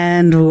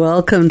And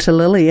welcome to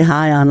Lily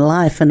High on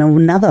Life, and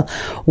another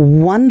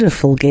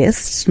wonderful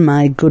guest,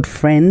 my good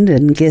friend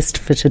and guest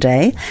for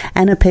today,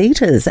 Anna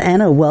Peters.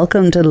 Anna,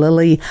 welcome to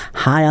Lily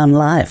High on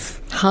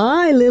Life.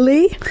 Hi,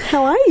 Lily.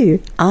 How are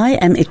you? I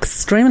am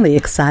extremely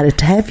excited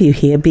to have you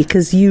here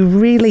because you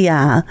really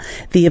are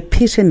the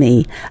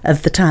epitome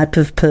of the type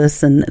of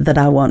person that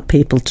I want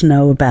people to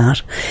know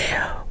about.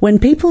 When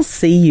people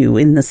see you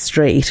in the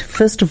street,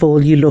 first of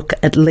all, you look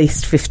at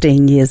least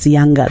 15 years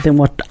younger than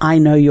what I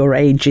know your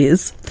age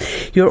is.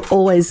 You're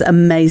always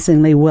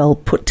amazingly well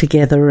put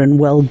together and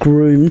well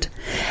groomed.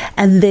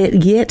 And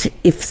yet,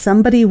 if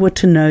somebody were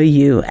to know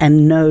you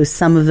and know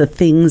some of the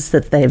things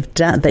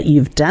that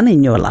you've done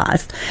in your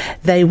life,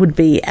 they would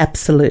be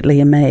absolutely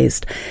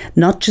amazed.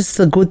 Not just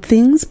the good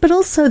things, but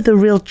also the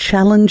real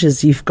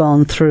challenges you've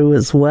gone through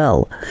as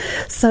well.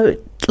 So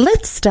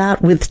let's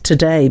start with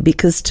today,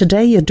 because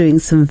today you're doing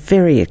some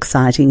very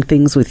exciting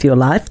things with your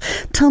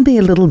life. Tell me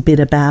a little bit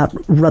about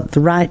the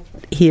right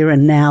here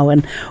and now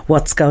and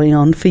what's going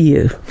on for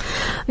you.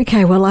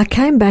 Okay, well, I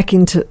came back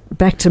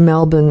to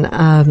Melbourne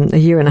a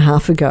year and a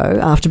half ago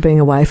after being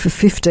away for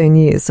 15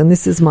 years, and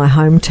this is my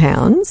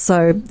hometown,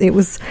 so it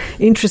was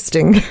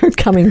interesting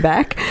coming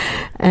back.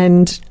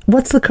 And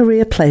what's the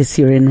career place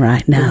you're in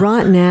right now?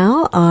 Right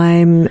now,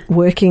 I'm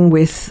working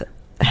with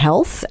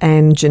health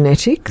and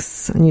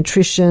genetics,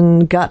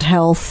 nutrition, gut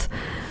health,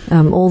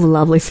 all the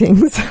lovely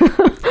things.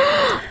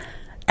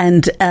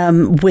 And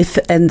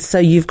so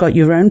you've got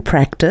your own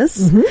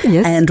practice. Mm-hmm,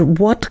 yes. And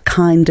what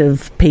kind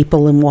of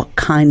people and what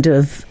kind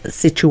of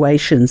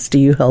situations do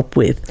you help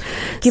with?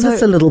 Give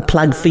us a little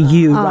plug for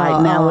you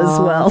right now as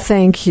well.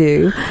 Thank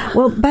you.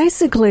 Well,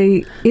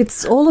 basically,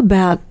 it's all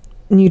about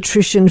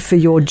nutrition for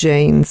your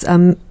genes.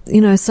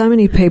 So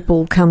many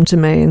people come to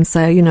me and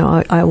say,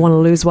 I want to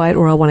lose weight,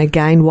 or I want to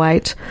gain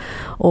weight,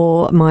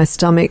 or my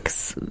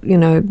stomach's,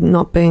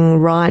 not being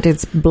right,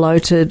 it's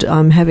bloated,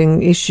 I'm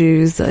having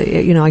issues,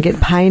 I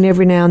get pain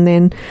every now and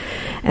then.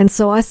 And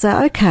so I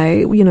say,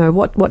 okay,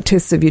 what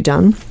tests have you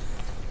done?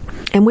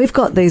 And we've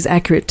got these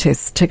accurate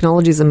tests.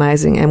 Technology is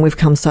amazing, and we've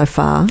come so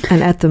far.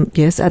 And at the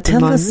moment,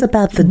 tell us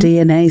about the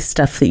DNA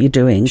stuff that you're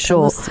doing.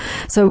 Sure.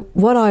 So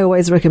what I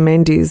always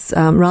recommend is,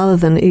 rather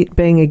than it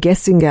being a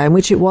guessing game,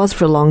 which it was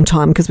for a long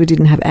time because we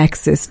didn't have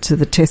access to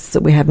the tests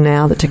that we have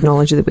now, the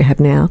technology that we have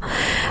now,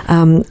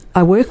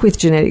 I work with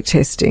genetic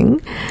testing,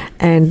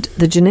 and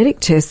the genetic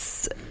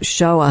tests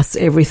show us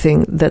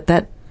everything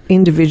that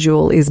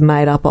individual is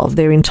made up of,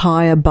 their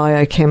entire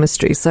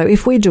biochemistry. So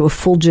if we do a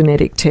full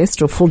genetic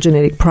test or full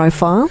genetic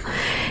profile,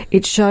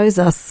 it shows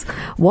us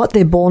what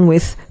they're born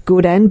with,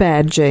 good and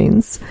bad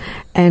genes.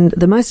 And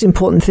the most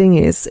important thing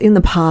is, in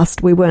the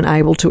past, we weren't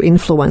able to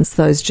influence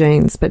those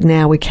genes, but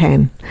now we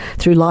can.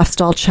 Through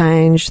lifestyle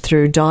change,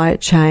 through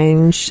diet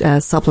change,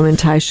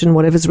 supplementation,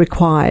 whatever's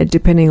required,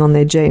 depending on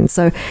their genes.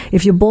 So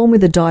if you're born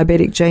with a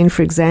diabetic gene,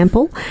 for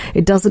example,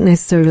 it doesn't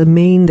necessarily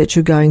mean that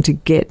you're going to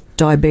get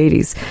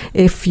diabetes.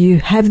 If you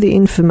have the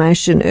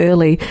information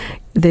early,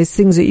 there's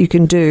things that you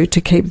can do to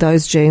keep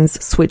those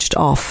genes switched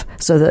off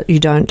so that you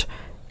don't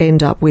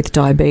end up with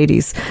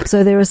diabetes.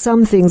 So there are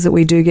some things that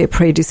we do get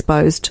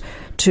predisposed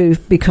to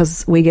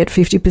because we get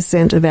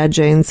 50% of our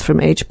genes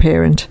from each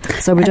parent.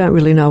 So we don't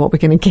really know what we're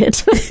going to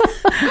get.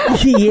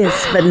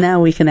 Yes, but now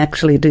we can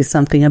actually do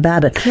something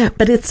about it. Yeah.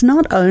 But it's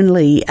not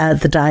only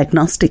the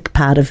diagnostic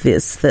part of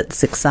this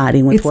that's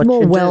exciting with what you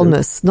do. It's more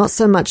wellness, not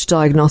so much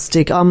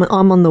diagnostic. I'm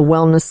on the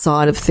wellness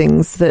side of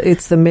things.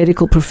 It's the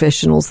medical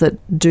professionals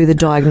that do the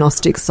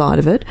diagnostic side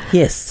of it.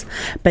 Yes,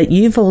 but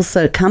you've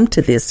also come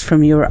to this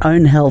from your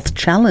own health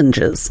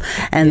challenges.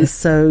 And yes.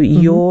 So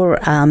your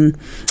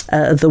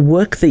the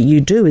work that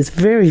you do is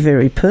very,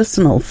 very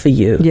personal for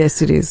you.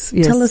 Yes, it is.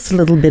 Yes. Tell us a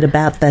little bit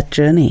about that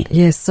journey.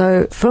 Yes,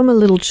 so from a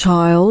little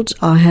child,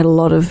 I had a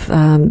lot of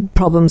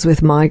problems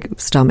with my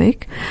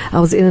stomach. I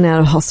was in and out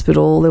of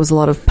hospital. There was a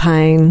lot of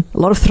pain, a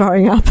lot of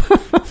throwing up,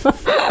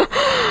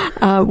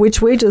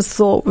 which we just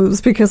thought was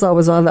because I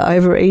was either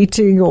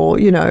overeating or,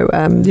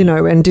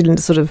 and didn't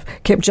sort of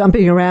kept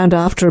jumping around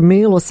after a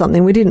meal or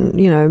something. We didn't,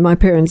 my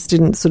parents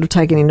didn't sort of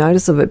take any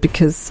notice of it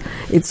because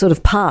it sort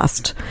of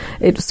passed.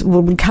 It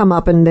would come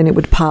up and then it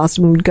would pass,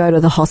 and we'd go to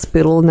the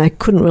hospital and they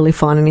couldn't really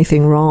find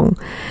anything wrong.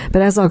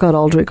 But as I got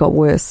older, it got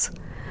worse.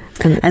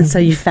 And so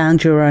you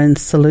found your own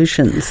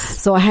solutions.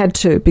 So I had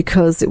to,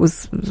 because it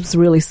was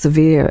really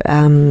severe.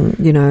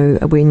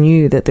 We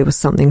knew that there was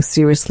something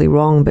seriously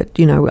wrong, but,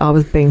 I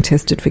was being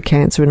tested for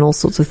cancer and all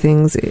sorts of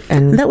things.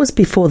 And that was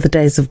before the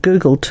days of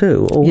Google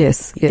too.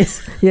 Yes.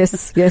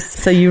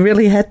 So you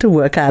really had to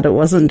work out. It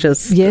wasn't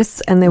just... Yes,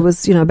 and there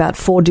was, about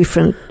 4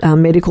 different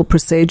medical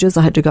procedures.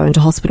 I had to go into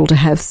hospital to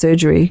have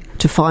surgery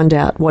to find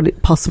out what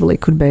it possibly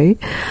could be.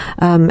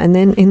 And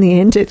then in the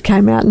end, it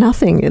came out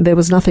nothing. There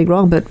was nothing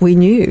wrong, but we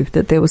knew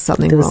that there was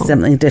something wrong. There was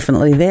something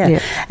definitely there.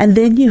 Yeah. And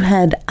then you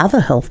had other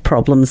health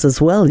problems as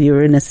well. You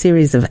were in a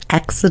series of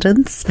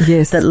accidents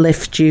that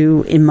left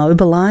you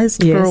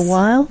immobilized for a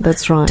while.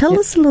 That's right. Tell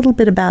us a little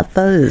bit about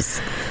those.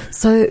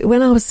 So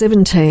when I was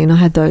 17, I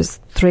had those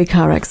 3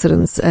 car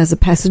accidents as a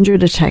passenger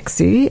in a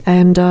taxi.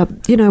 And,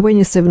 when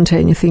you're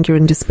 17, you think you're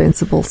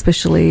indispensable,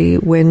 especially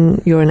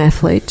when you're an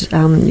athlete.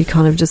 You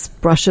kind of just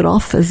brush it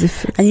off as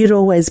if... And you'd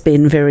always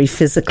been very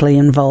physically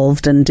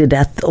involved and did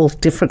all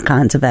different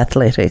kinds of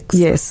athletics.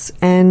 Yes,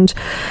 and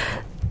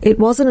it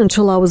wasn't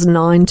until I was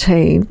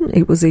 19,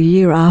 it was a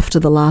year after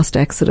the last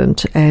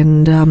accident,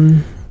 and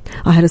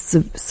I had a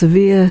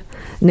severe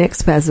neck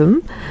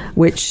spasm,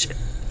 which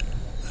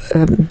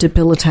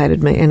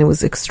debilitated me, and it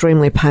was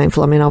extremely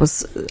painful. I mean, I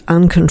was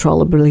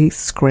uncontrollably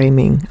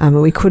screaming. I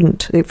mean,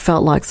 it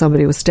felt like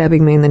somebody was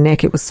stabbing me in the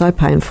neck. It was so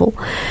painful.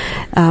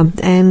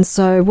 And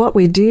so what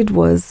we did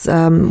was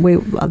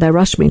they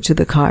rushed me to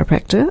the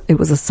chiropractor. It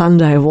was a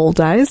Sunday of all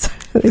days.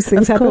 These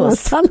things happen on a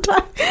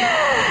Sunday.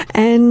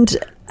 And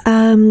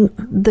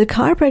the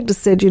chiropractor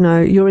said,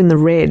 you're in the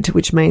red,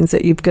 which means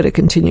that you've got to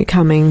continue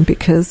coming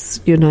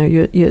because,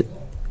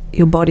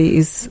 your body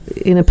is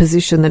in a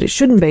position that it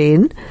shouldn't be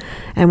in,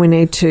 and we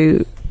need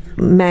to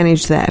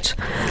manage that.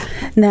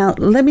 Now,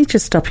 let me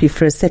just stop you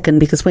for a second,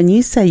 because when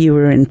you say you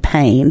were in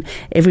pain,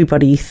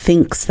 everybody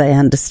thinks they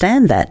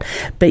understand that.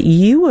 But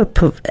you were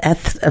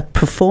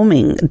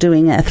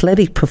doing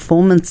athletic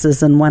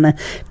performances and won a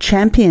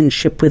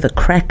championship with a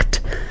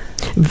cracked...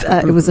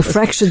 it was a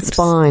fractured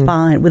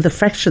spine. With a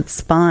fractured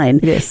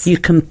spine. Yes. You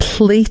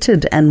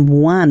completed and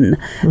won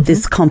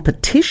this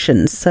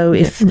competition. So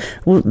it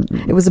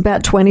was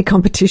about 20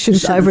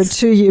 competitions over a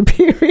 2-year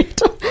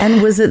period.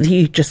 And was it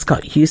you just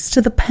got used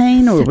to the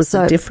pain, or was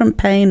it a different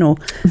pain? Or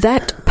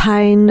that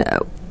pain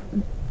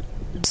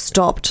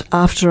stopped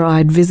after I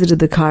had visited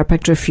the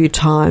chiropractor a few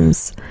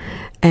times,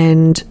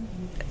 and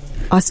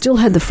I still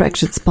had the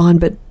fractured spine,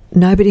 but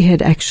nobody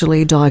had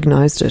actually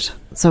diagnosed it.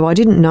 So I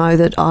didn't know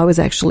that I was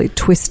actually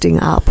twisting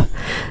up.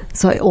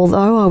 So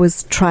although I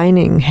was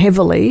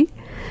heavily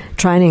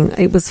training,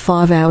 it was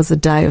 5 hours a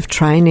day of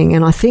training.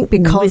 And I think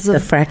because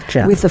with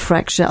the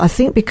fracture, I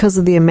think because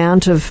of the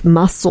amount of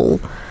muscle,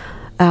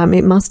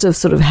 it must have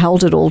sort of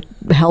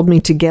held me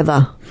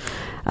together.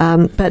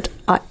 But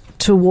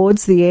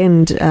towards the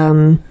end,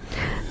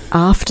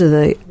 after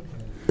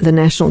the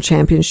national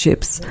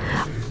championships,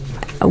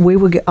 I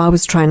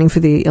was training for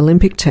the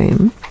Olympic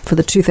team for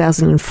the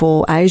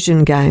 2004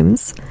 Asian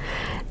Games,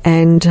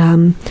 and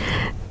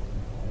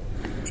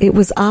it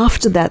was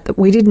after that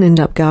we didn't end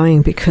up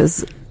going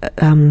because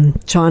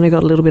China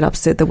got a little bit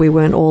upset that we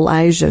weren't all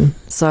Asian.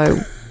 So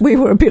we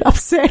were a bit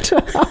upset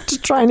after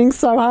training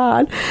so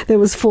hard. There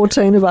was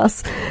 14 of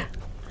us,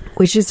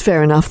 which is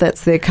fair enough.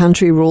 That's their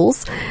country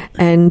rules.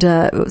 And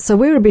so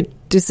we were a bit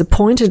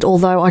disappointed,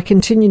 although I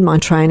continued my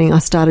training. I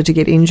started to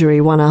get injury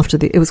one after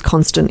it was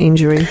constant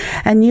injury.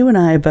 And you and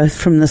I are both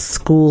from the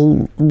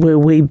school where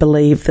we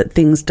believe that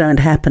things don't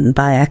happen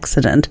by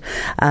accident.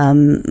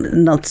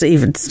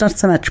 It's not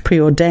so much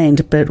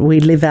preordained, but we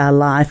live our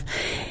life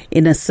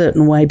in a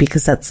certain way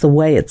because that's the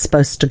way it's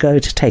supposed to go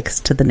to take us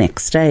to the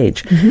next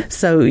stage. Mm-hmm.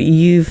 So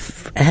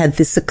you've had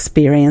this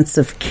experience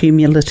of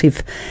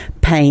cumulative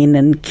pain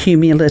and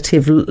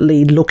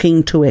cumulatively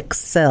looking to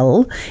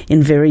excel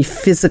in very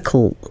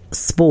physical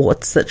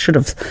sports that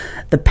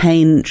the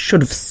pain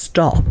should have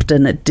stopped,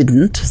 and it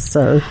didn't.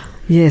 So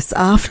yes,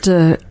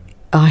 after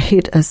I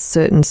hit a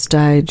certain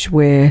stage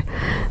where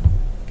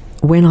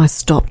when I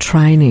stopped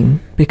training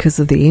because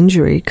of the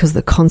injury, because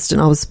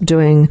I was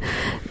doing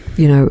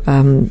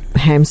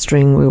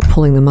hamstring, we were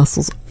pulling the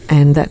muscles,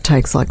 and that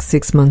takes like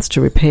 6 months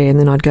to repair, and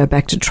then I'd go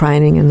back to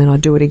training, and then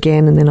I'd do it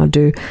again, and then I'd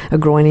do a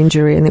groin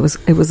injury, and it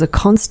was a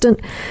constant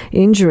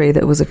injury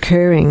that was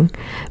occurring,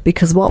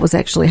 because what was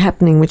actually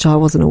happening, which I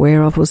wasn't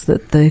aware of, was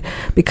that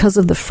because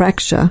of the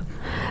fracture,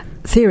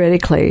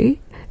 theoretically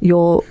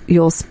your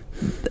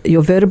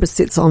vertebra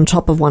sits on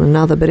top of one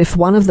another, but if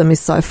one of them is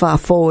so far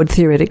forward,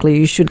 theoretically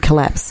you should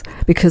collapse,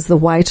 because the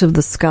weight of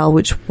the skull,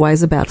 which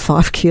weighs about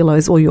 5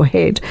 kilos, or your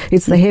head,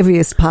 it's the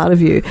heaviest part of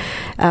you,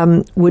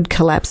 would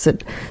collapse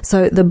it.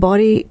 So the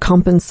body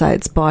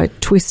compensates by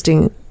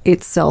twisting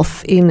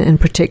itself in and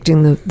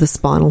protecting the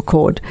spinal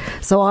cord.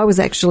 So I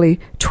was actually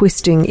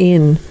twisting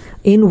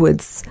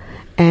inwards,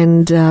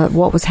 and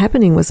what was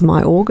happening was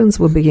my organs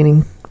were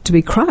beginning to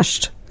be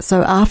crushed.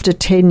 So after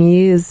 10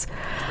 years,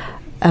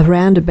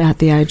 around about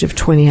the age of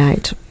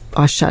 28,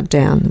 I shut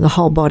down. The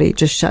whole body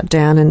just shut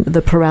down, and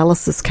the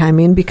paralysis came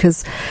in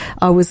because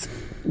I was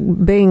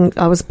being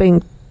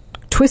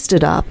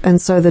twisted up,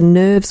 and so the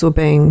nerves were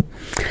being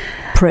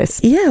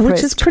pressed. Yeah,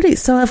 which is pretty.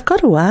 So I've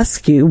got to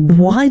ask you,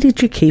 why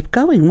did you keep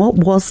going? What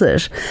was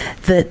it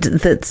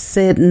that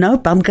said,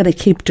 nope, I'm going to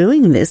keep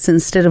doing this,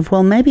 instead of,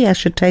 well, maybe I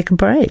should take a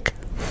break?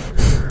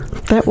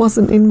 That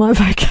wasn't in my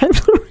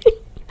vocabulary.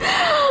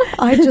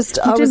 I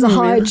was a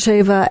high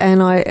achiever,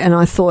 and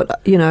I thought,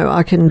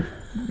 I can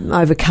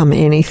overcome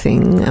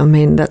anything. I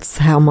mean, that's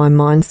how my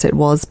mindset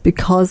was,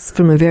 because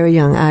from a very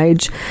young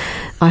age,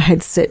 I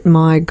had set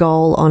my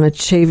goal on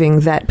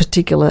achieving that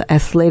particular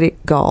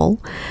athletic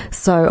goal.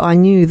 So I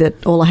knew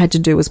that all I had to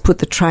do was put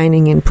the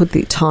training in, put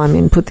the time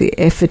in, put the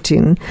effort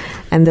in,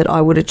 and that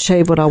I would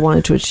achieve what I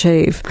wanted to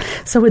achieve.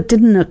 So it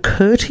didn't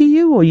occur to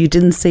you, or you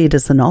didn't see it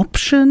as an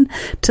option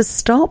to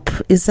stop?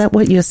 Is that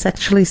what you're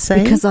actually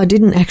saying? Because I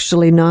didn't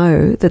actually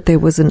know that there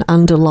was an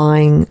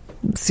underlying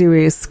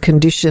serious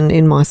condition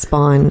in my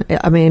spine.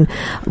 I mean,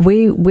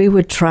 we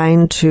were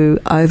trained to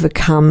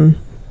overcome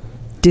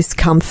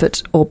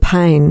discomfort or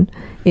pain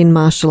in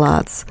martial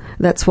arts.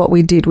 That's what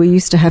we did. We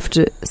used to have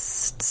to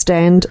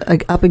stand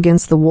up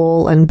against the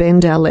wall and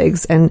bend our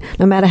legs, and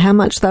no matter how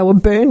much they were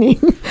burning,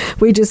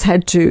 we just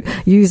had to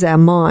use our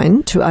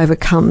mind to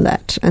overcome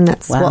that. And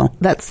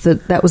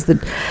that was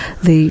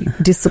the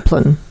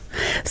discipline.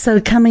 So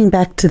coming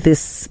back to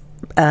this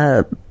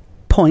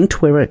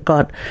point where it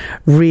got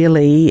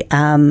really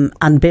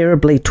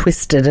unbearably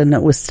twisted and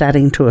it was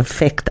starting to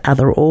affect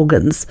other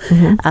organs,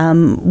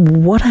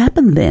 what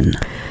happened then?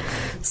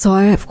 So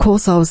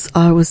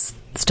I was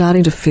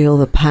starting to feel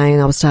the pain.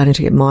 I was starting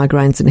to get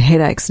migraines and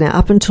headaches. Now,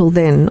 up until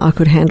then, I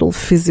could handle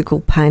physical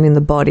pain in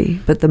the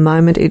body, but the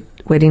moment it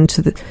went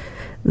into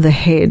the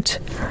head,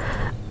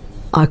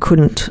 I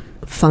couldn't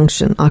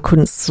function. I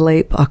couldn't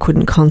sleep. I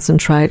couldn't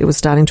concentrate. It was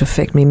starting to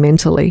affect me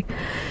mentally.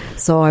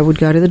 So I would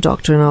go to the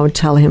doctor and I would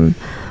tell him,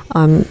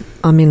 I'm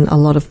in a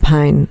lot of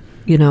pain,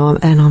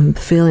 and I'm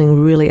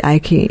feeling really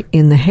achy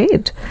in the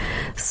head.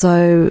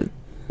 So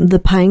the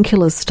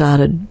painkillers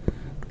started,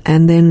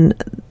 and then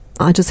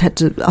I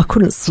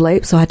couldn't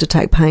sleep, so I had to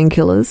take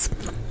painkillers.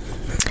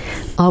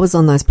 I was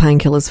on those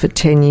painkillers for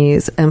 10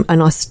 years, and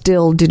I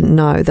still didn't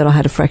know that I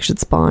had a fractured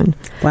spine.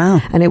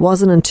 Wow. And it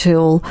wasn't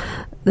until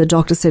the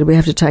doctor said, we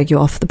have to take you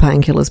off the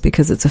painkillers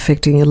because it's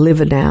affecting your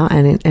liver now,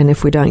 and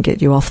if we don't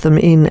get you off them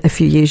in a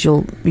few years,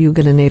 you're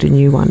going to need a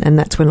new one. And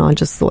that's when I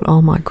just thought,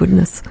 oh my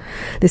goodness,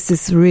 this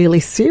is really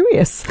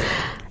serious.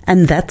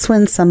 And that's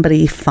when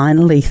somebody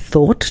finally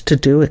thought to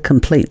do a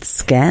complete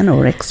scan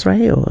or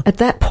x-ray? Or at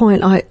that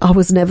point, I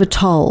was never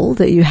told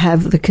that you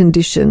have the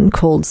condition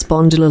called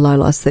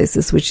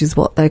spondylolisthesis, which is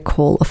what they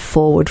call a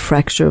forward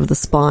fracture of the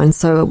spine.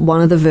 So one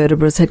of the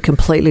vertebrae had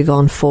completely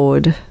gone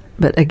forward.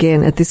 But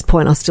again, at this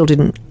point, I still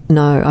didn't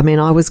know. I mean,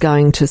 I was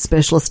going to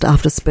specialist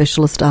after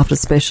specialist after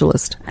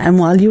specialist. And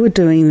while you were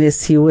doing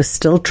this, you were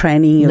still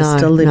training, you were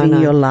still living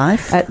your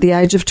life? At the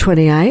age of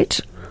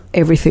 28,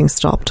 everything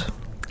stopped.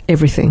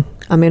 Everything.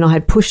 I mean, I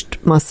had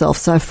pushed myself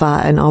so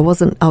far, and I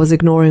was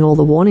ignoring all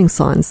the warning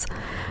signs,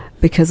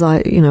 because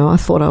I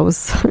thought I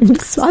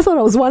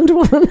was Wonder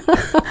Woman.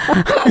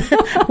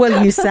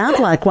 Well, you sound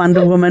like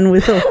Wonder Woman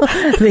with all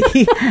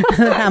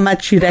how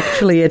much you'd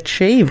actually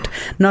achieved,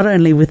 not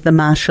only with the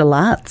martial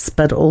arts,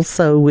 but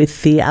also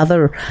with the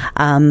other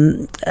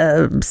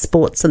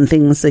sports and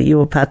things that you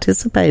were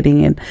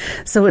participating in.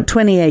 So at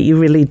 28, you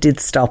really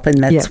did stop,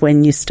 and that's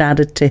when you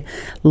started to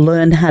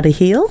learn how to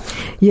heal?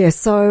 Yes,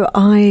 so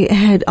I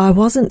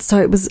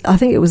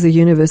think it was the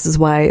universe's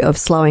way of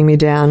slowing me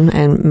down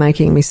and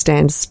making me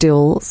stand still,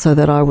 so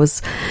that I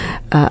was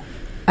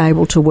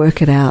able to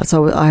work it out.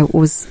 So I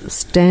was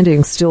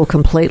standing still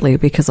completely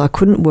because I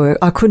couldn't work.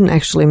 I couldn't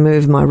actually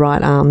move my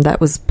right arm.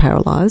 That was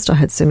paralysed. I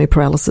had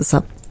semi-paralysis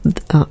up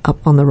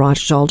on the right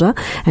shoulder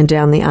and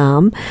down the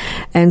arm.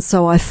 And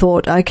so I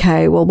thought,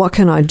 okay, well, what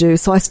can I do?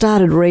 So I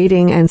started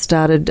reading and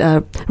started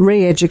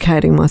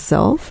re-educating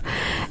myself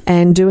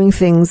and doing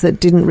things that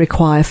didn't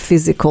require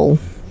physical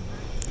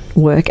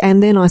work.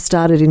 And then I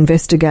started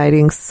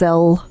investigating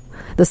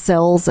the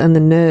cells and the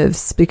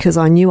nerves, because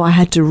I knew I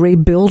had to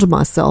rebuild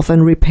myself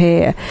and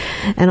repair.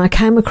 And I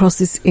came across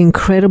this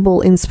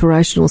incredible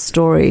inspirational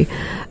story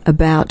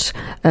about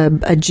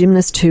a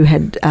gymnast who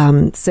had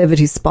severed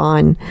his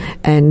spine,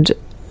 and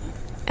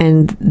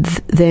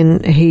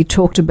then he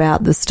talked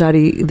about the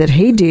study that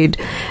he did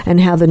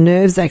and how the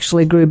nerves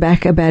actually grew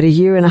back about a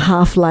year and a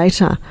half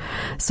later.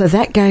 So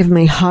that gave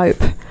me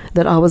hope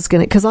that I was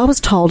going to, because I was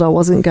told I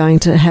wasn't going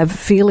to have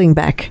feeling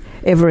back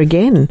ever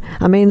again.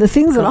 I mean, the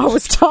things that I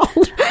was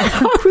told,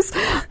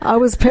 I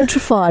was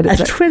petrified.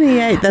 At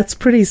 28, that's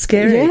pretty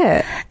scary.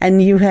 Yeah.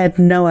 And you had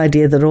no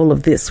idea that all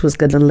of this was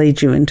going to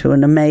lead you into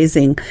an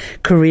amazing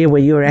career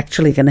where you were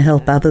actually going to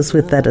help others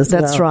with that as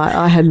well. That's right.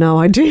 I had no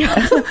idea.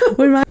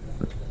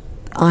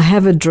 I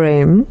have a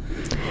dream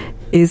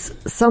is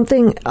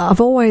something I've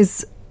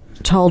always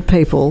told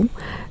people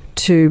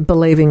to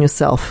believe in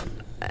yourself.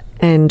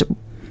 And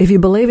if you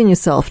believe in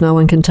yourself, no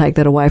one can take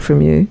that away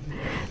from you.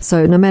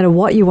 So no matter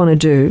what you want to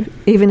do,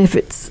 even if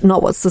it's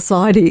not what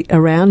society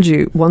around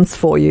you wants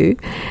for you,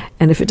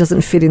 and if it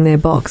doesn't fit in their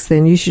box,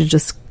 then you should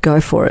just go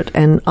for it.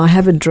 And I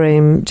Have a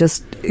Dream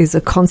just is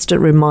a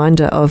constant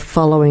reminder of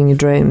following your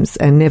dreams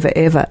and never,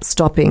 ever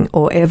stopping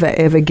or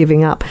ever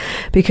giving up,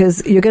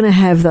 because you're going to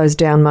have those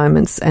down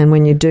moments. And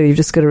when you do, you've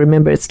just got to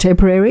remember it's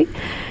temporary,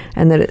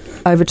 and that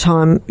over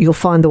time you'll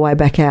find the way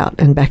back out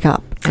and back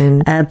up.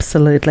 And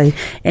absolutely.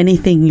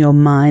 Anything your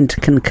mind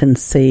can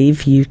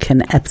conceive, you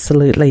can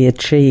absolutely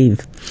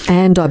achieve.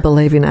 And I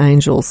believe in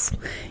angels.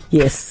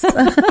 Yes.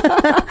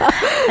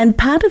 And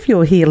part of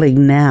your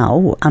healing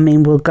now, I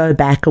mean, we'll go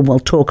back and we'll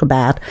talk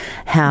about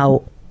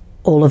how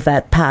all of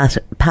that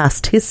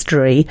past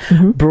history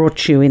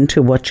brought you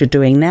into what you're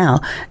doing now.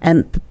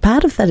 And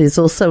part of that is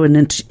also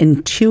an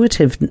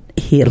intuitive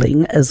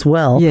healing as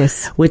well.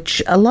 Yes.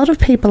 Which a lot of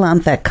people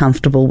aren't that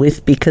comfortable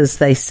with because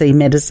they see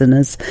medicine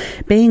as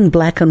being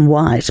black and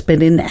white.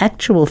 But in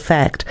actual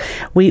fact,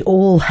 we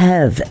all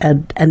have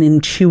an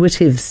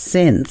intuitive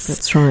sense.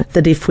 That's right.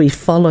 That if we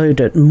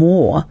followed it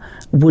more,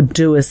 would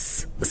do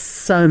us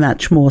so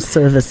much more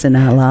service in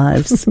our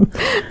lives.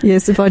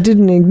 Yes, if I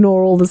didn't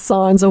ignore all the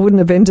signs, I wouldn't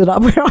have ended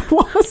up where I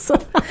was.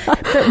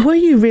 But were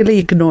you really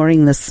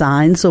ignoring the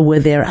signs, or were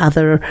there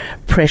other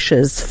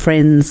pressures,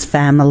 friends,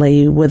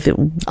 family?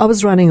 I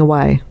was running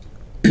away.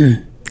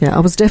 Yeah, I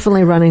was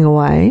definitely running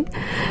away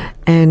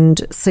and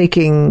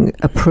seeking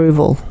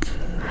approval.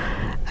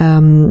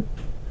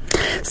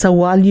 So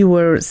while you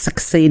were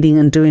succeeding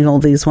and doing all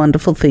these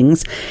wonderful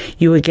things,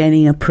 you were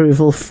gaining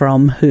approval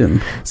from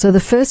whom? So the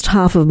first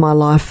half of my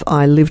life,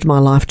 I lived my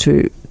life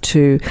to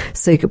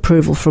seek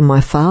approval from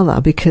my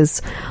father,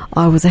 because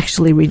I was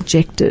actually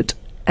rejected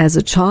as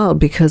a child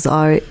because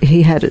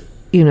he had,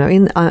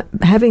 in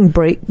having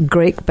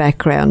Greek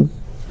background,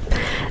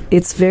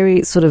 it's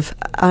very sort of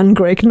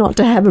un-Greek not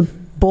to have a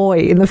boy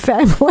in the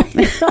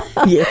family.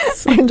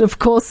 Yes. And of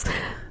course,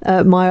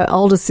 my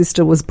older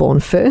sister was born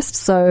first,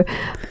 so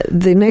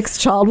the next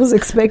child was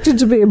expected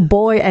to be a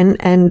boy,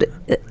 and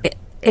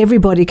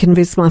everybody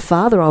convinced my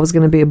father I was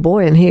going to be a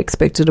boy, and he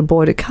expected a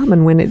boy to come,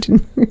 and when it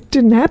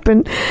didn't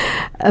happen,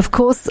 of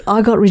course,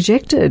 I got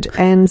rejected,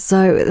 and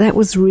so that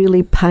was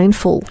really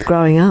painful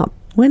growing up.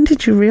 When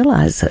did you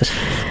realise it?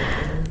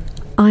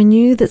 I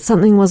knew that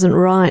something wasn't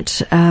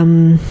right.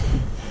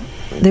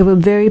 There were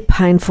very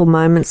painful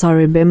moments, I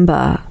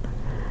remember.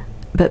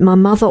 But my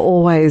mother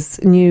always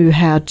knew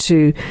how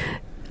to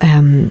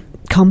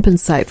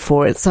compensate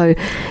for it. So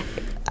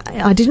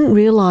I didn't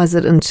realise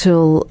it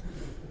until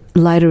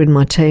later in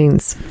my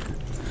teens.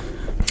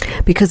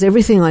 Because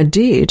everything I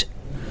did,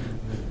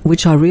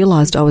 which I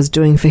realised I was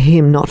doing for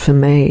him, not for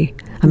me.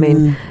 I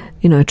mean,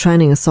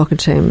 training a soccer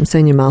team,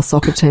 senior male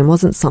soccer team,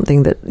 wasn't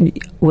something that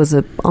was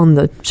on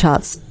the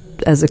charts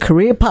as a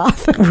career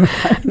path.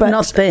 Right. But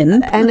not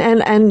then.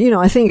 And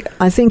I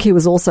think he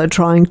was also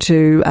trying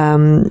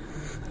to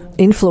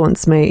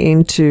influence me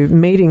into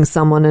meeting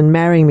someone and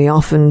marrying me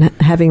off and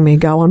having me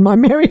go on my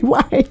merry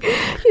way,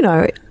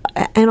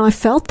 and I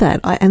felt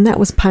that, and that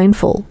was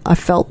painful. I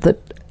felt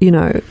that,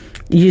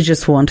 you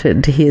just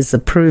wanted his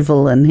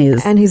approval and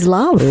his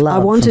love. I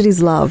wanted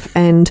his love,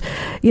 and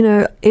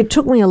it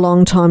took me a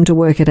long time to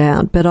work it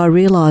out, but I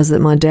realised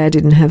that my dad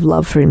didn't have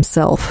love for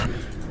himself,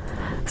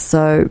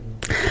 so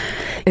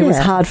it was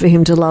hard for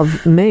him to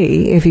love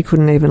me if he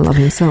couldn't even love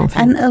himself.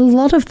 And a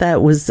lot of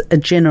that was a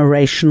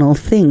generational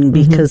thing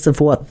because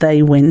of what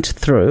they went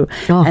through.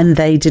 And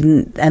they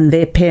didn't, and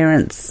their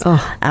parents,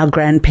 our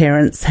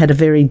grandparents, had a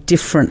very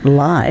different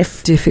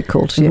life.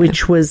 Difficult, yeah.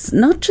 Which was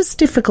not just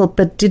difficult,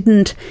 but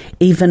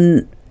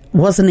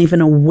wasn't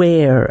even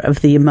aware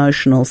of the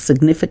emotional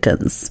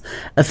significance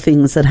of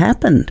things that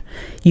happened.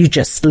 You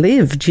just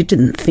lived. You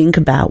didn't think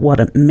about what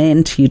it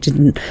meant. You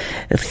didn't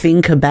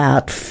think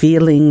about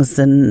feelings,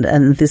 and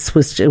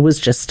it was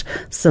just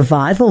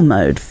survival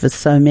mode for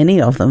so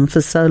many of them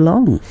for so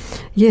long.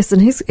 Yes,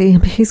 and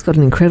he's got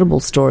an incredible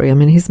story. I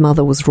mean, his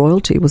mother was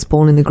royalty, was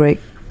born in the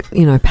Greek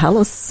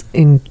palace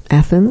in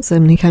Athens,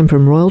 and he came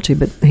from royalty,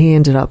 but he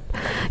ended up,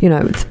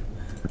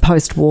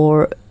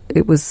 post-war,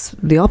 it was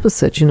the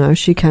opposite,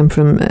 She came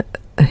from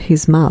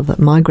his mother,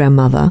 my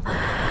grandmother,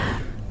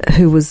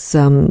 who was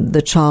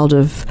the child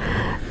of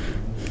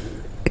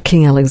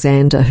King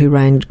Alexander, who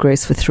reigned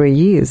Greece for 3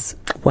 years.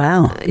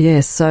 Wow.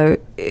 Yes, so,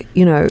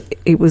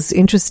 it was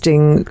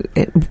interesting.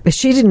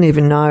 She didn't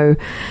even know.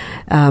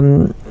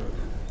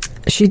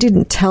 She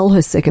didn't tell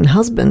her second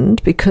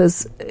husband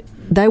because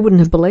they wouldn't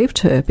have believed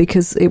her,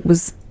 because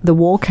the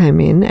war came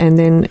in, and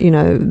then,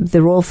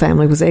 the royal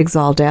family was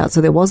exiled out,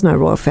 so there was no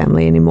royal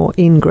family anymore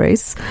in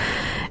Greece.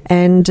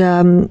 And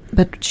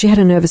but she had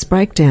a nervous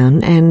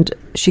breakdown, and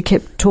she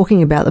kept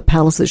talking about the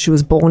palace that she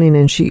was born in,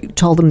 and she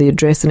told them the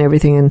address and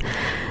everything, and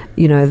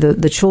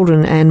the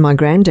children and my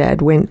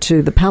granddad went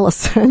to the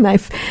palace, and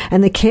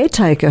the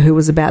caretaker, who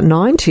was about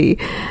 90,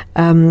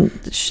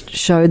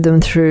 showed them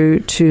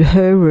through to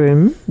her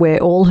room where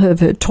all her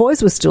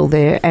toys were still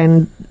there,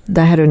 and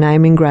they had her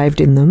name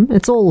engraved in them.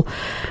 It's all.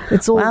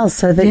 Wow!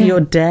 So that your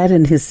dad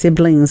and his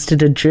siblings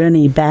did a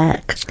journey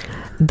back.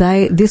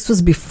 This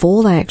was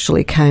before they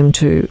actually came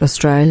to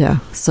Australia,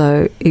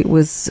 so it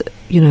was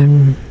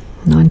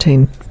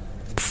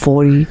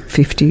 1940,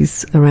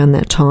 50s, around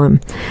that time.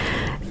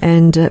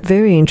 And a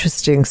very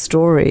interesting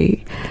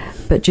story,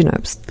 but they had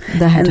hard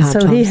times.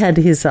 And so he had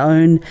his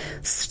own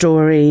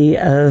story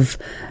of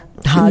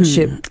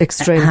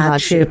extreme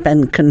hardship.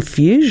 And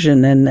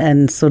confusion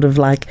and sort of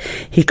like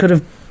he could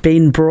have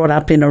been brought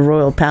up in a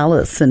royal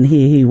palace and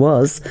here he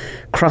was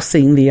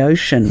crossing the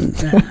ocean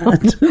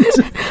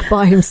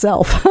by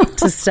himself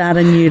to start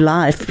a new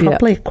life,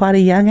 probably at quite a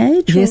young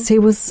age. Yes, he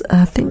was,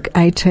 I think,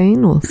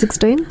 18 or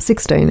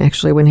 16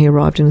 actually when he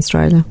arrived in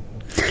Australia.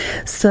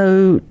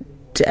 So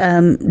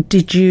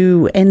did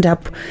you end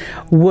up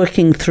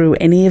working through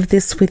any of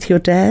this with your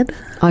dad?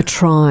 I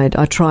tried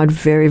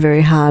very,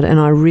 very hard, and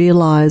I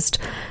realised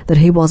that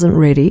he wasn't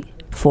ready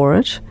for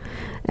it.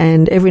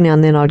 And every now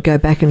and then I'd go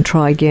back and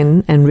try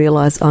again and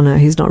realise, oh no,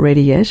 he's not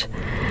ready yet.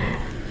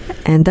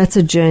 And that's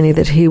a journey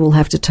that he will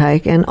have to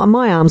take. And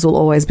my arms will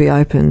always be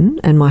open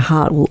and my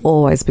heart will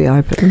always be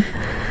open.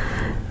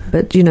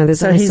 But, you know,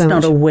 there's only so much. So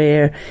he's not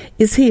aware.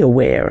 Is he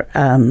aware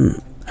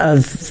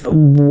of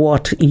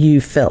what you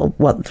felt,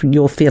 what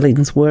your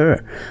feelings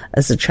were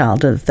as a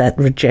child of that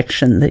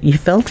rejection that you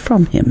felt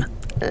from him?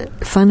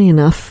 Funny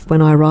enough,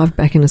 when I arrived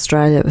back in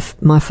Australia,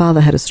 my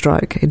father had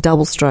a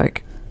double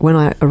stroke. When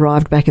I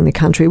arrived back in the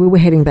country, we were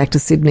heading back to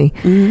Sydney,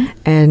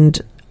 and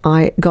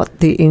I got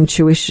the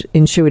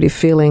intuitive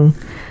feeling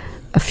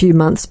a few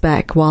months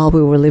back while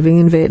we were living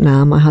in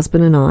Vietnam, my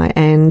husband and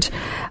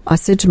I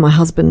said to my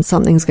husband,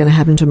 something's going to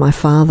happen to my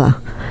father.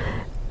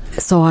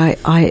 So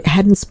I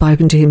hadn't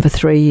spoken to him for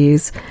 3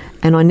 years,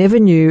 and I never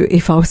knew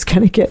if I was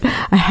going to get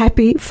a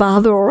happy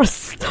father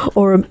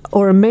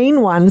or a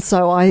mean one.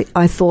 So I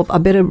thought I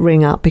better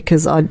ring up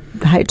because I'd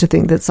hate to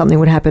think that something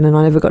would happen, and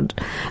I never got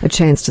a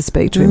chance to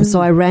speak to him. So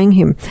I rang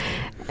him,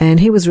 and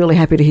he was really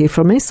happy to hear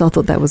from me. So I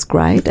thought that was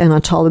great, and I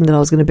told him that I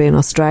was going to be in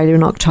Australia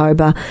in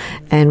October,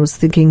 and was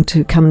thinking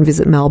to come and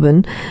visit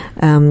Melbourne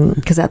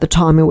because at the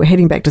time we were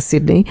heading back to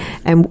Sydney,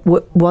 and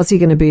was he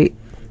going to be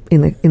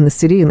in the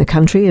city, in the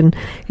country? And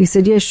he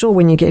said, yeah, sure,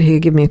 when you get here,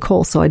 give me a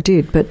call. So I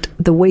did. But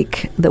the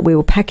week that we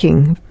were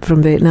packing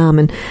from Vietnam,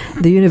 and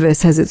the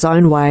universe has its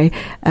own way,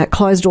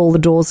 closed all the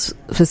doors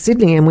for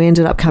Sydney, and we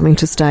ended up coming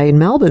to stay in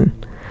Melbourne.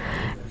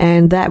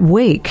 And that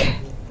week,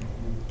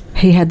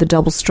 he had the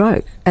double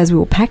stroke as we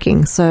were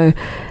packing. So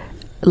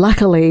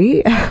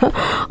luckily,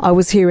 I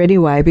was here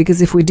anyway,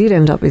 because if we did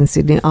end up in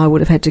Sydney, I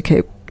would have had to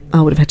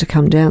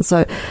come down.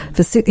 So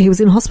he was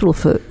in hospital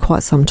for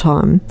quite some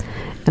time.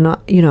 And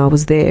I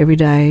was there every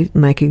day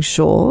making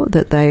sure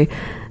that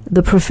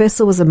the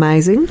professor was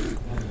amazing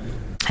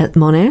at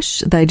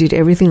Monash. They did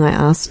everything I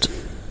asked,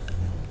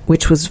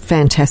 which was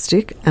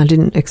fantastic. I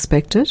didn't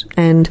expect it.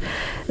 And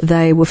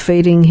they were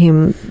feeding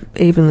him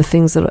even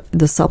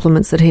the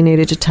supplements that he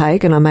needed to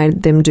take, and I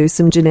made them do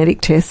some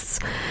genetic tests,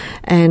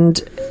 and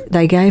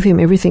they gave him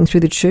everything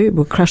through the tube.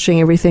 We're crushing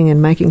everything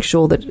and making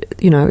sure that,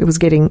 it was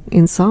getting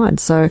inside.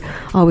 So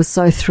I was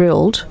so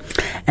thrilled.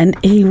 And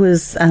he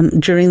was,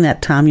 during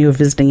that time you were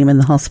visiting him in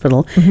the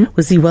hospital,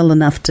 was he well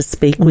enough to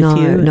speak with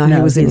you? No,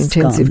 he was in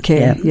intensive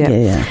care.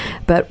 Yeah.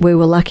 But we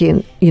were lucky,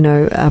 and,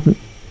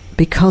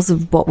 because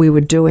of what we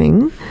were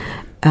doing,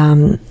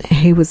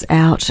 he was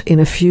out in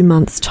a few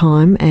months'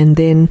 time and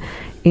then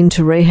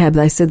into rehab.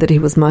 They said that he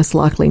was most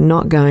likely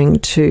not going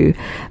to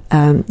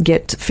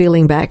get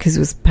feeling back because he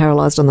was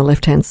paralysed on the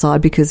left-hand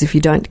side, because if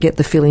you don't get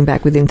the feeling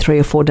back within 3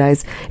 or 4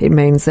 days, it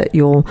means that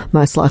you're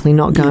most likely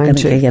not going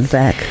to get it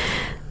back.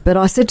 But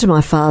I said to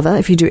my father,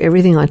 if you do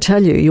everything I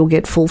tell you, you'll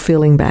get full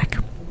feeling back.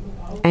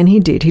 And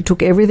he did. He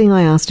took everything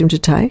I asked him to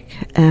take,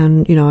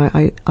 and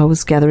I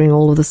was gathering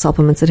all of the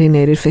supplements that he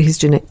needed for his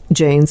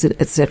genes,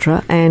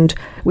 etc. And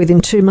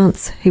within 2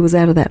 months, he was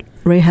out of that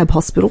rehab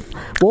hospital,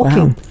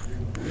 walking. Wow.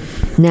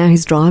 Now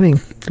he's driving.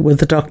 Were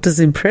the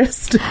doctors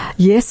impressed?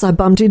 Yes, I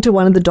bumped into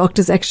one of the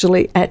doctors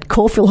actually at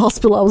Caulfield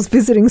Hospital. I was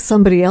visiting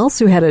somebody else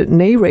who had a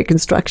knee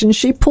reconstruction.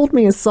 She pulled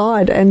me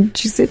aside and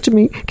she said to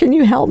me, "Can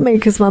you help me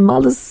because my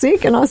mother's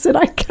sick?" And I said,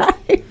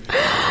 "Okay."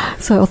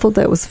 So I thought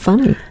that was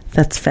funny.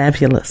 That's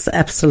fabulous.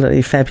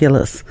 Absolutely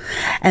fabulous.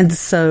 And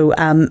so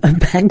are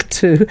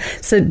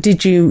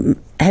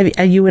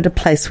you at a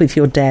place with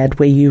your dad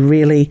where you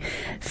really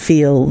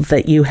feel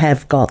that you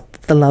have got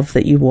the love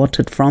that you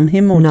wanted from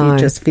him, or do you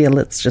just feel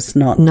it's just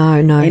not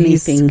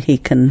anything he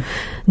can?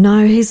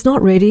 No, he's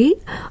not ready.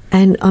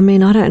 And I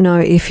mean, I don't know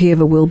if he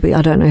ever will be.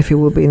 I don't know if he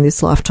will be in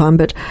this lifetime,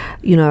 but,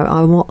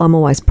 I'm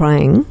always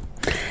praying,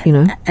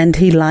 And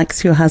he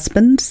likes your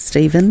husband,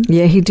 Stephen?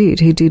 Yeah, he did.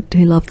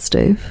 He loved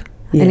Steve.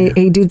 Yeah. And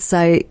he did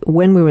say,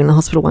 when we were in the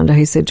hospital one day,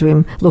 he said to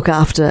him, look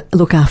after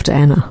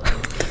Anna.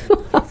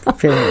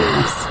 Very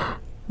nice.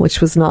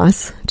 Which was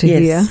nice to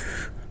hear.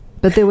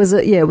 But there was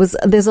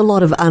there's a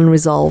lot of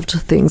unresolved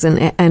things,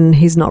 and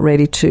he's not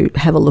ready to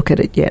have a look at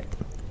it yet.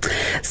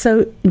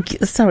 So,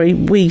 sorry,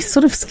 we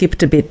sort of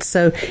skipped a bit.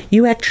 So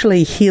you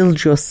actually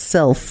healed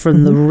yourself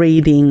from the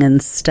reading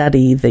and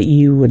study that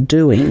you were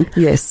doing.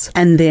 Yes.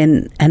 And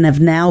have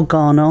now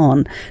gone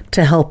on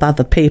to help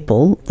other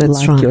people,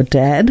 your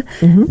dad,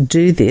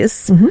 do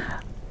this.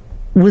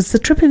 Was the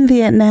trip in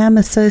Vietnam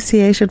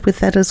associated with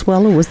that as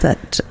well, or was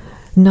that?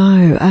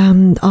 No,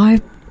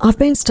 I've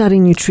been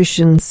studying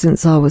nutrition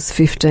since I was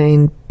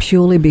 15,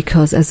 purely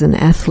because as an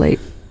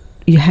athlete,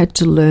 you had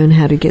to learn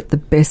how to get the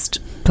best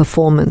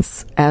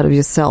performance out of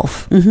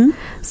yourself. Mm-hmm.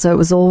 So it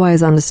was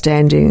always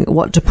understanding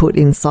what to put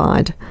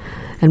inside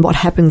and what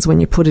happens when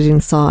you put it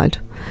inside.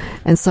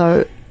 And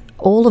so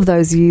all of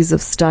those years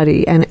of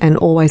study and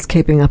always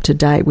keeping up to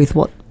date with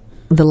what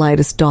the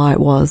latest diet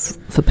was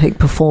for peak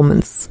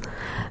performance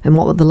and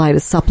what the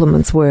latest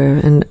supplements were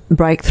and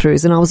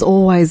breakthroughs. And I was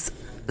always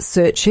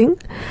searching.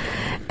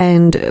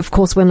 And, of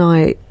course, when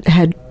I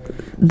had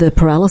the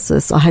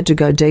paralysis, I had to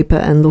go deeper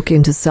and look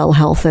into cell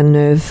health and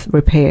nerve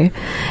repair.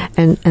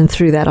 And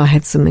through that, I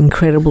had some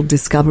incredible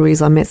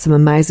discoveries. I met some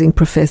amazing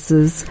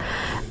professors,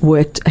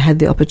 had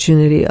the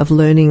opportunity of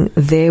learning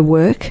their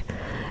work.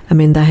 I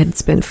mean, they had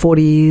spent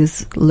 40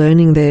 years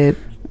learning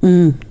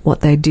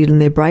what they did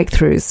and their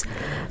breakthroughs.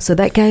 So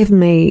that gave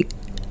me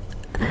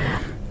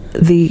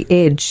the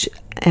edge,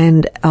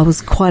 and I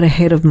was quite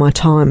ahead of my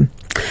time.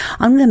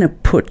 I'm going to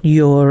put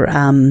your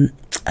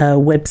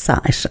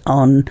website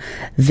on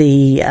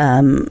the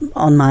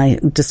on my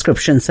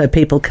description so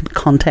people can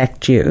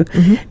contact you,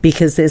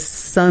 because there's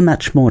so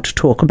much more to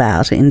talk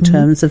about in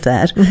terms of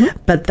that.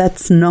 But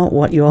that's not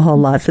what your whole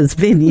life has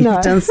been.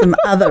 You've done some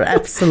other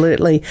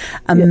absolutely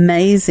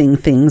amazing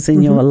things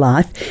in your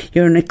life.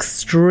 You're an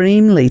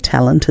extremely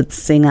talented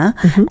singer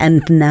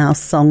and now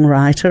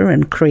songwriter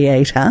and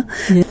creator.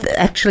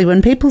 Actually,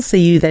 when people see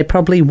you, they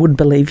probably would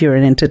believe you're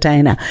an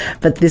entertainer,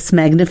 but this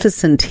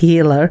magnificent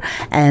healer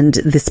and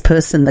this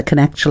person that can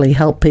actually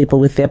help people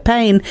with their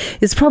pain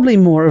is probably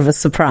more of a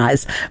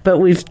surprise. But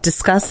we've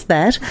discussed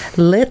that.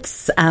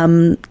 Let's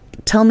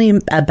tell me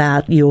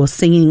about your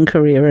singing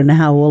career and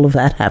how all of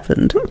that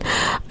happened.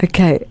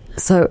 Okay,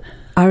 so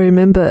I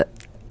remember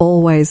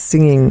always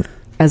singing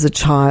as a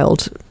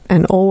child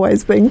and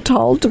always being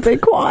told to be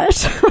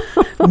quiet.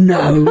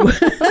 No.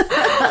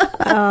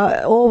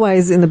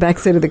 Always in the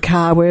backseat of the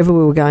car, wherever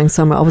we were going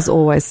somewhere, I was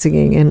always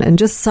singing and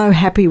just so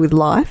happy with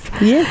life.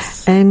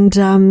 Yes.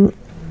 And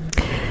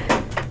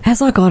as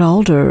I got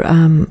older,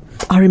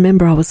 I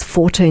remember I was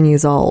 14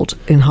 years old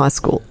in high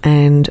school,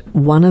 and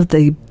one of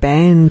the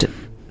band,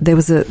 there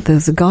was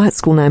a guy at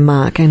school named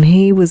Mark, and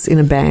he was in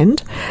a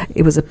band.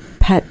 It was a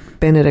Pat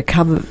Bennett, a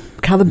cover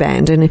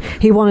band, and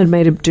he wanted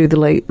me to do the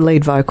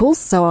lead vocals.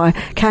 So I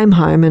came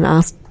home and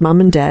asked Mum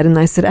and Dad, and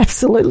they said,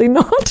 absolutely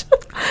not.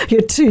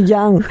 You're too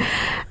young.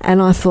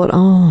 And I thought,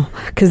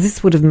 because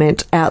this would have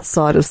meant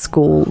outside of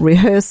school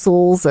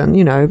rehearsals and,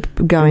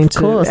 going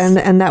to,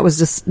 and that was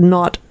just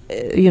not,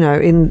 that's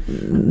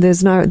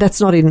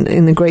not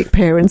in the Greek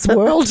parents'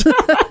 world.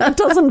 It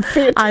doesn't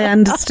fit. I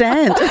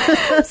understand.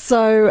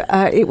 So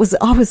I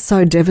was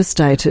so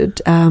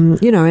devastated,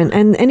 and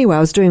anyway, I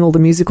was doing all the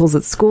musicals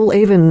at school,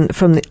 even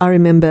I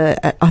remember,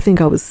 I think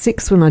I was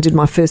 6 when I did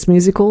my first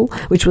musical,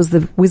 which was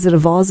The Wizard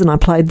of Oz, and I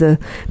played the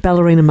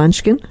ballerina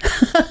Munchkin.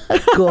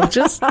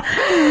 Gorgeous.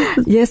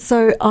 Yes,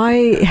 so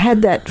I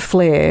had that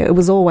flair. It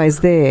was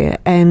always there.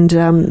 And,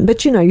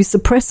 but you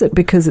suppress it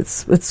because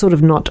it's sort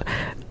of not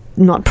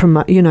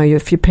promote,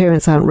 if your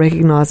parents aren't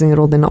recognising it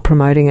or they're not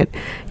promoting it,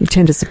 you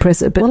tend to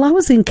suppress it. But I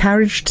was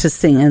encouraged to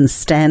sing and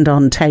stand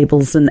on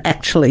tables and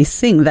actually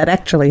sing. That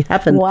actually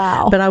happened.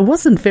 Wow. But I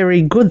wasn't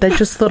very good. They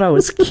just thought I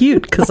was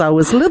cute because I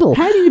was little.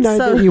 How do you know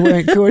that you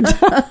weren't good?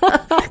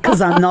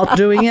 Because I'm not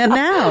doing it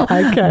now.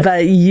 Okay.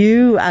 But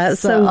you...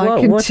 so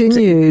I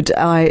continued.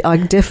 I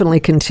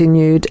definitely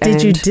continued.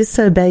 Did you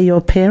disobey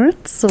your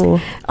parents? Or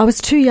I was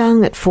too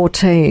young at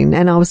 14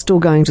 and I was still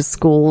going to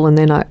school, and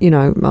then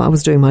I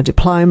was doing my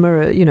diploma,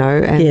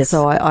 and yes.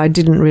 So I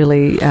didn't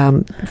really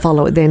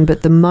follow it then.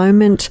 But the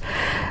moment,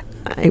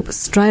 it was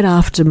straight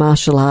after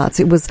martial arts.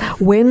 It was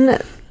when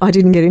I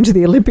didn't get into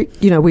the Olympic,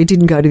 we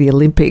didn't go to the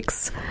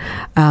Olympics.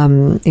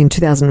 In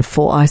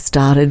 2004, I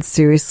started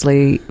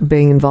seriously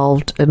being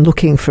involved and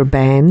looking for a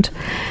band.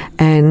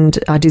 And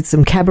I did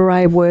some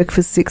cabaret work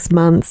for 6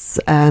 months.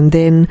 And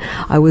then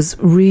I was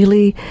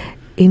really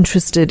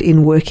interested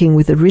in working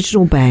with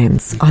original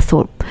bands. I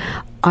thought,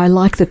 I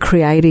like the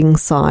creating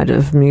side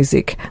of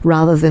music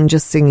rather than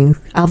just singing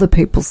other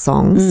people's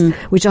songs,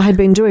 which I had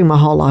been doing my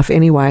whole life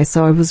anyway.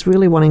 So I was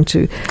really wanting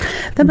to...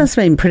 That must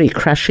have been pretty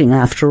crushing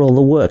after all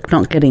the work,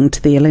 not getting to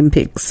the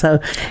Olympics. So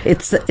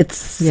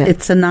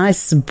it's a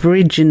nice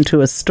bridge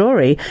into a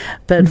story.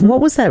 But what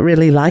was that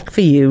really like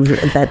for you,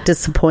 that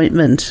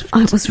disappointment?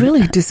 It was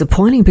really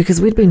disappointing because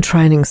we'd been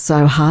training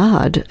so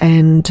hard,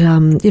 and,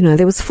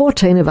 there was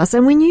 14 of us,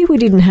 and we knew we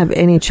didn't have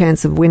any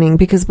chance of winning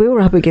because we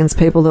were up against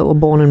people that were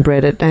born and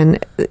bred it.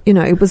 And,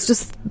 it was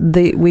just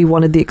we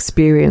wanted the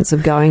experience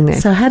of going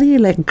there. So how do you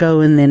let go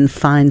and then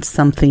find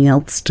something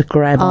else to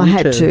grab onto? I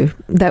had to.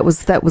 That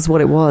was what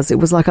it was. It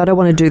was like, I don't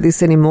want to do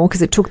this anymore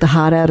because it took the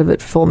heart out of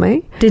it for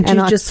me. Did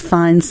you just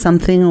find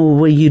something, or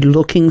were you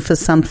looking for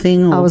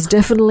something? Or? I was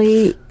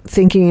definitely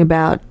thinking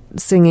about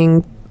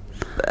singing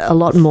a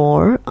lot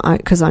more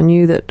because I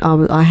knew that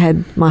I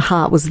had, my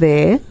heart was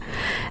there,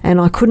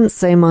 and I couldn't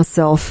see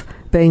myself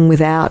being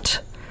without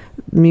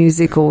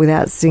music or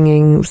without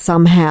singing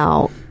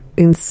somehow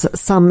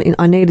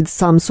I needed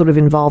some sort of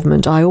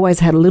involvement. I always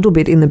had a little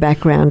bit in the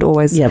background,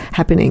 always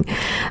happening,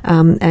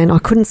 and I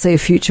couldn't see a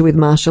future with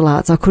martial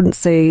arts. I couldn't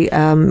see.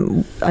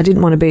 I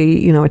didn't want to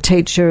be, a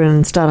teacher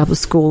and start up a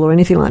school or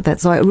anything like that.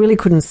 So I really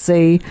couldn't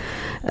see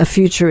a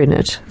future in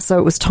it. So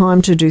it was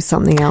time to do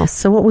something else.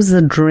 So what was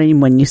the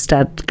dream when you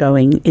started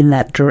going in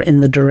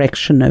the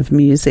direction of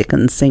music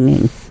and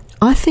singing?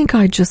 I think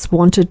I just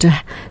wanted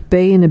to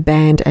be in a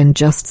band and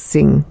just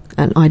sing,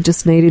 and I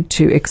just needed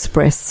to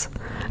express.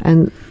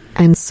 And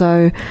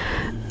so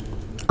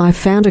I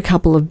found a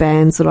couple of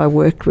bands that I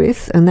worked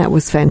with, and that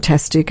was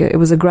fantastic. It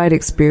was a great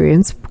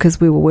experience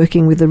because we were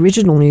working with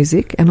original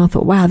music, and I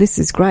thought, wow, this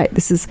is great.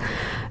 This is,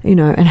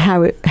 and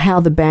how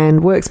the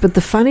band works. But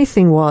the funny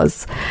thing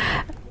was,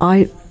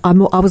 I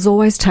was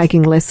always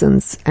taking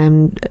lessons,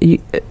 and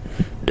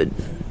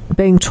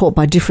being taught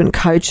by different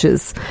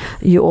coaches,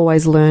 you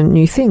always learn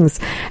new things.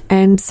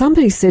 And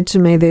somebody said to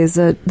me, there's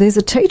a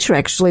teacher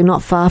actually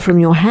not far from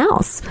your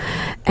house.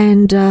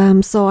 And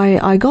so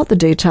I got the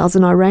details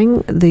and I rang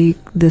the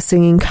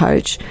singing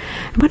coach.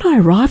 And when I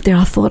arrived there,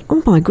 I thought,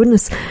 oh my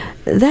goodness,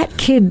 that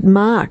kid,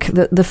 Mark,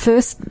 the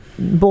first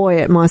boy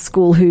at my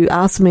school who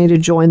asked me to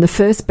join the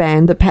first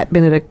band, the Pat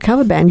Bennett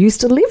cover band,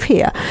 used to live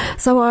here.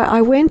 So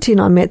I went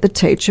in, I met the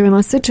teacher, and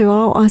I said to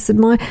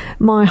her,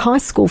 my high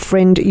school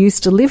friend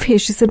used to live here.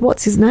 She said,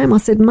 what's his name? I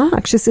said,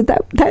 Mark. She said,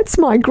 that's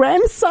my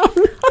grandson.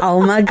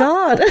 Oh my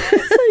God.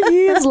 So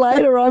years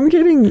later, I'm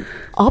getting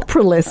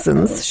opera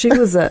lessons. She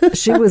was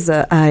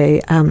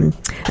an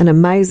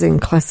amazing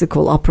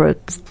classical opera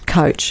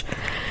coach.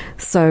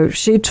 So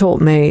she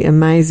taught me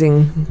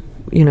amazing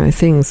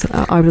things.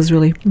 I was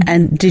really...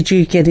 And did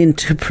you get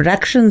into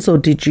productions or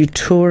did you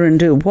tour and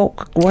do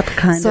what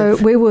kind of... So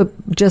we were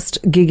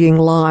just gigging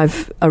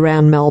live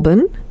around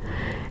Melbourne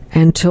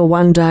until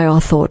one day I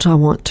thought I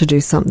want to do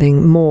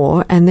something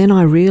more, and then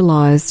I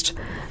realised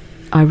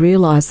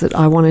that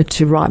I wanted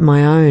to write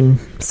my own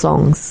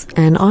songs,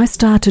 and I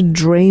started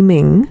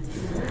dreaming,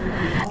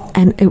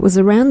 and it was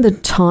around the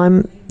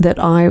time that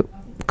I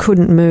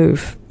couldn't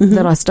move,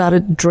 that I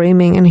started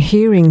dreaming and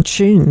hearing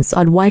tunes.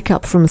 I'd wake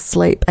up from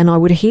sleep and I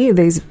would hear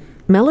these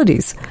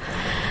melodies.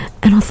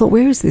 And I thought,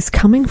 where is this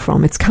coming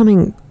from? It's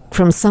coming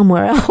from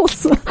somewhere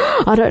else.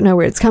 I don't know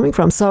where it's coming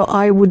from. So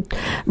I would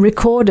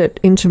record it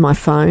into my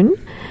phone,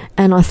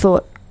 and I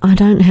thought, I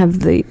don't have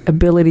the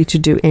ability to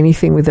do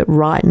anything with it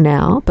right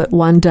now, but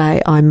one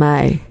day I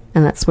may.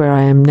 And that's where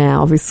I am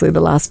now. Obviously,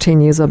 the last 10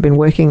 years I've been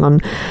working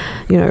on,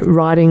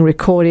 writing,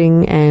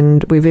 recording,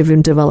 and we've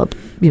even developed,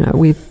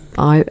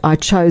 I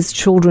chose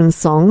children's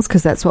songs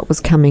because that's what was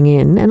coming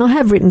in. And I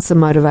have written some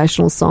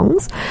motivational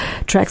songs,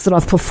 tracks that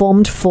I've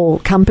performed for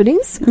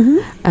companies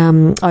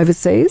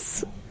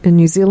overseas. In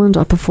New Zealand,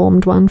 I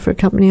performed one for a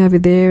company over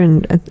there,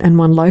 and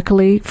one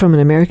locally for an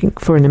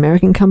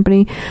American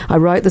company. I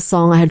wrote the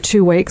song. I had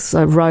 2 weeks.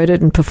 I wrote it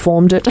and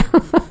performed it.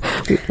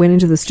 We went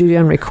into the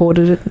studio and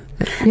recorded it.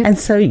 Yeah. And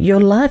so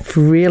your life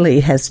really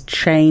has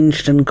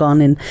changed and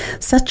gone in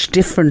such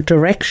different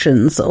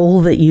directions, all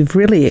that you've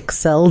really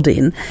excelled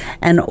in,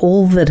 and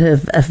all that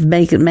have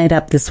made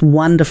up this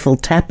wonderful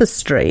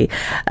tapestry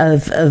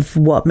of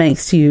what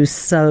makes you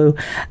so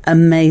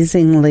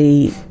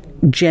amazingly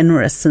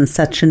generous and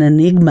such an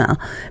enigma,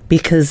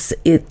 because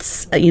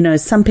it's,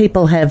 some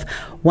people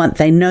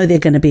they know they're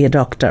going to be a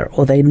doctor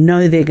or they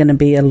know they're going to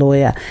be a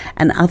lawyer,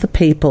 and other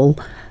people,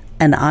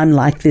 and I'm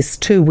like this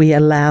too, we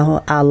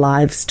allow our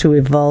lives to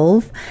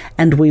evolve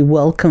and we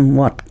welcome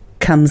what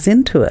comes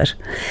into it.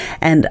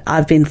 And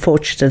I've been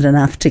fortunate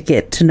enough to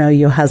get to know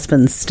your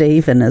husband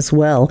Stephen as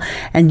well,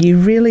 and you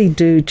really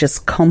do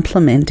just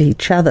complement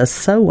each other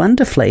so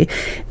wonderfully.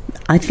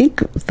 I think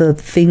the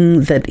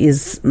thing that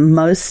is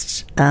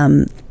most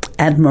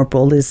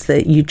admirable is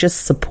that you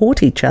just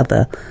support each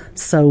other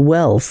so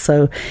well.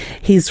 So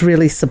he's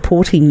really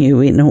supporting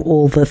you in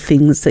all the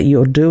things that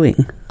you're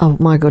doing. Oh,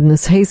 my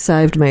goodness, he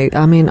saved me.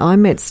 I mean, I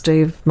met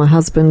Steve, my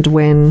husband,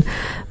 when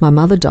my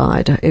mother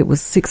died. It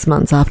was 6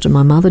 months after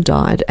my mother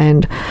died.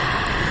 And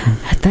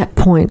at that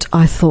point,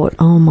 I thought,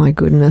 oh, my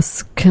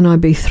goodness, can I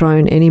be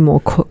thrown any more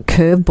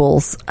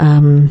curveballs?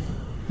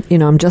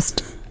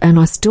 And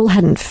I still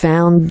hadn't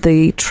found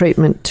the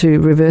treatment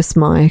to reverse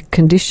my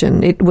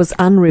condition. It was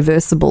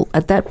unreversible.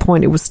 At that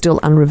point, it was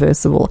still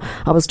unreversible.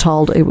 I was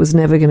told it was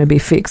never going to be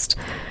fixed,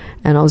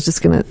 and I was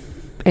just going to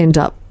end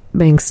up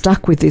being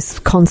stuck with this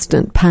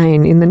constant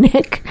pain in the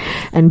neck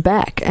and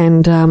back.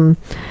 And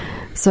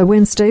so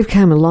when Steve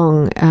came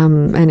along,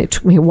 and it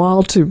took me a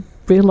while to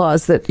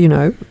realise that,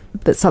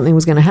 that something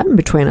was going to happen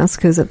between us,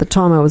 because at the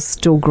time I was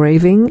still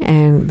grieving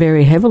and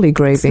very heavily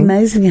grieving. It's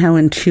amazing how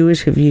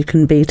intuitive you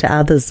can be to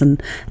others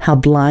and how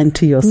blind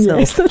to yourself.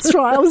 Yes, that's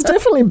right. I was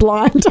definitely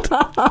blind.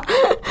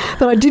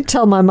 But I did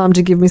tell my mum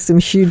to give me some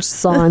huge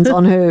signs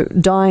on her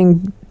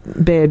dying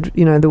bed.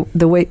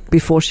 The week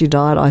before she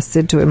died, I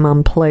said to her,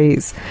 Mum,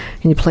 please,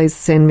 can you please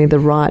send me the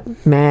right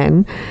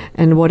man?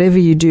 And whatever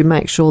you do,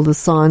 make sure the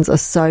signs are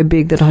so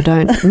big that I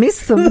don't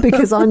miss them,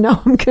 because I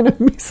know I'm going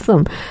to miss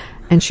them.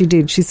 And she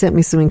did. She sent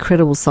me some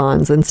incredible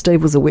signs, and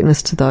Steve was a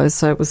witness to those,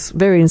 so it was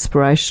very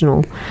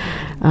inspirational.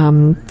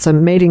 So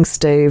meeting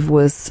Steve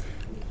was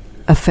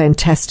a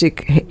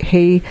fantastic...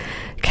 He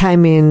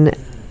came in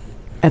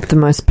at the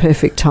most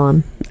perfect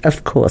time.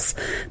 Of course,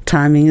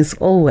 timing is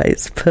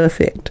always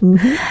perfect.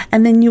 Mm-hmm.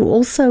 And then you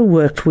also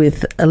worked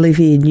with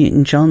Olivia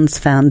Newton-John's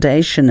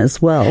foundation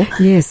as well.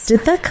 Yes.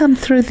 Did that come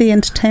through the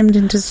entertainment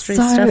industry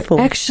stuff?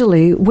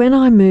 Actually, when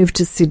I moved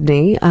to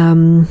Sydney,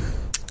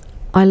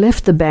 I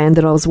left the band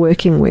that I was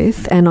working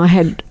with, and I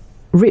had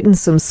written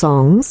some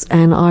songs,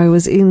 and I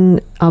was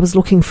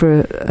looking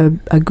for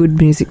a good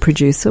music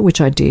producer, which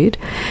I did,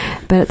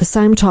 but at the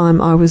same time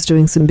I was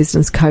doing some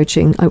business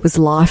coaching. It was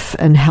life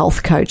and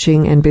health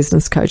coaching and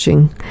business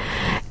coaching,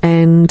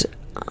 and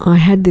I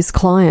had this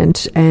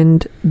client,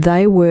 and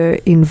they were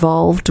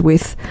involved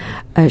with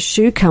a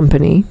shoe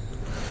company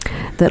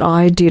that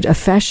I did a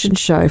fashion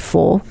show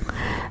for,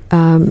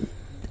 and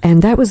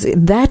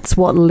that's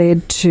what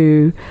led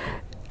to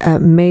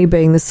me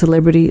being the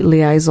celebrity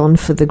liaison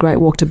for the Great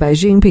Walk to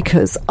Beijing,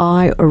 because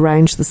I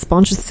arranged the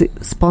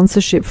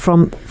sponsorship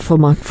from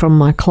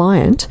my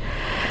client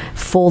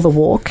for the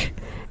walk,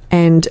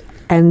 and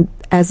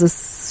as a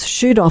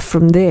shoot off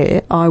from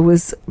there, I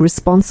was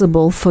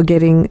responsible for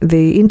getting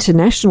the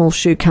international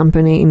shoe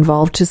company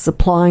involved to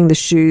supplying the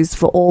shoes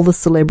for all the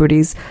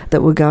celebrities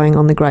that were going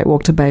on the Great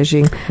Walk to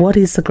Beijing. What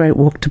is the Great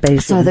Walk to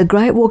Beijing? So the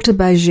Great Walk to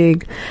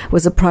Beijing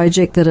was a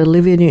project that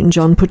Olivia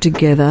Newton-John put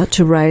together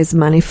to raise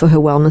money for her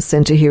wellness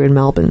centre here in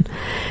Melbourne,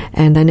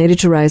 and they needed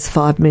to raise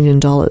 $5 million.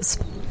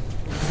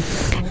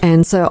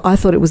 And so I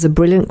thought it was a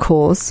brilliant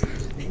cause,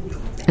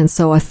 and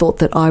so I thought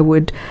that I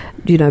would,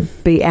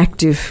 be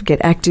active,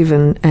 get active,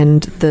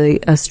 and the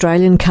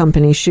Australian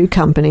company, shoe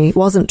company,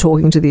 wasn't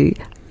talking to the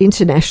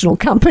international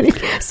company,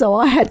 so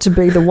I had to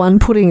be the one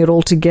putting it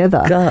all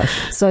together.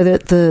 Gosh. So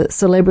that the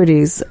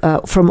celebrities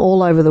from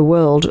all over the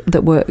world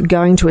that were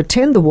going to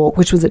attend the walk,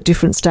 which was at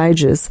different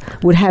stages,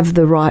 would have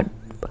the right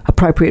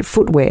appropriate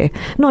footwear.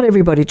 Not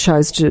everybody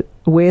chose to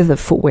wear the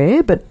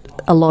footwear, but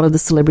a lot of the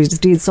celebrities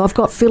did. So I've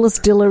got Phyllis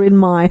Diller in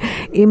my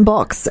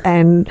inbox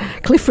and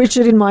Cliff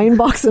Richard in my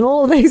inbox and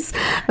all of these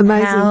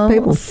amazing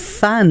people.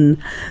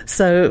 Fun.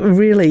 So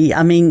really,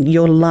 I mean,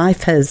 your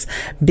life has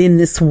been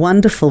this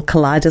wonderful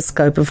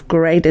kaleidoscope of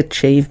great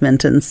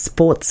achievement and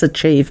sports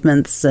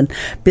achievements and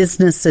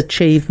business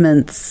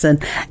achievements,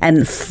 and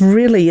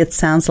really it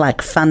sounds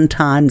like fun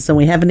times, and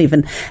we haven't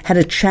even had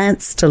a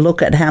chance to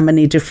look at how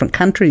many different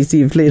countries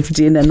you've lived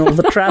in and all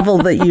the travel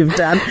that you've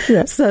done.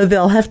 Yeah. So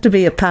there'll have to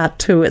be a part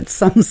 2 at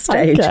some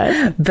stage.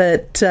 Okay.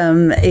 But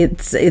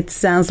it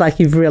sounds like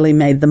you've really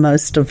made the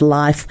most of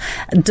life,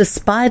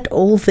 despite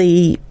all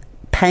the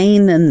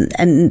pain and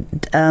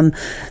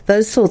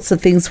those sorts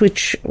of things,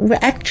 which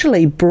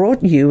actually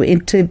brought you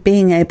into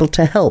being able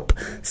to help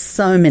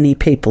so many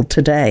people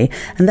today.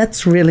 And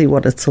that's really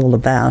what it's all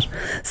about.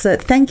 So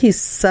thank you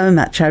so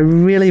much. I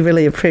really,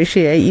 really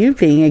appreciate you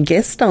being a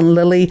guest on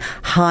Lily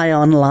High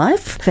on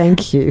Life.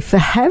 Thank you for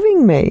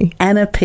having me. Anna P.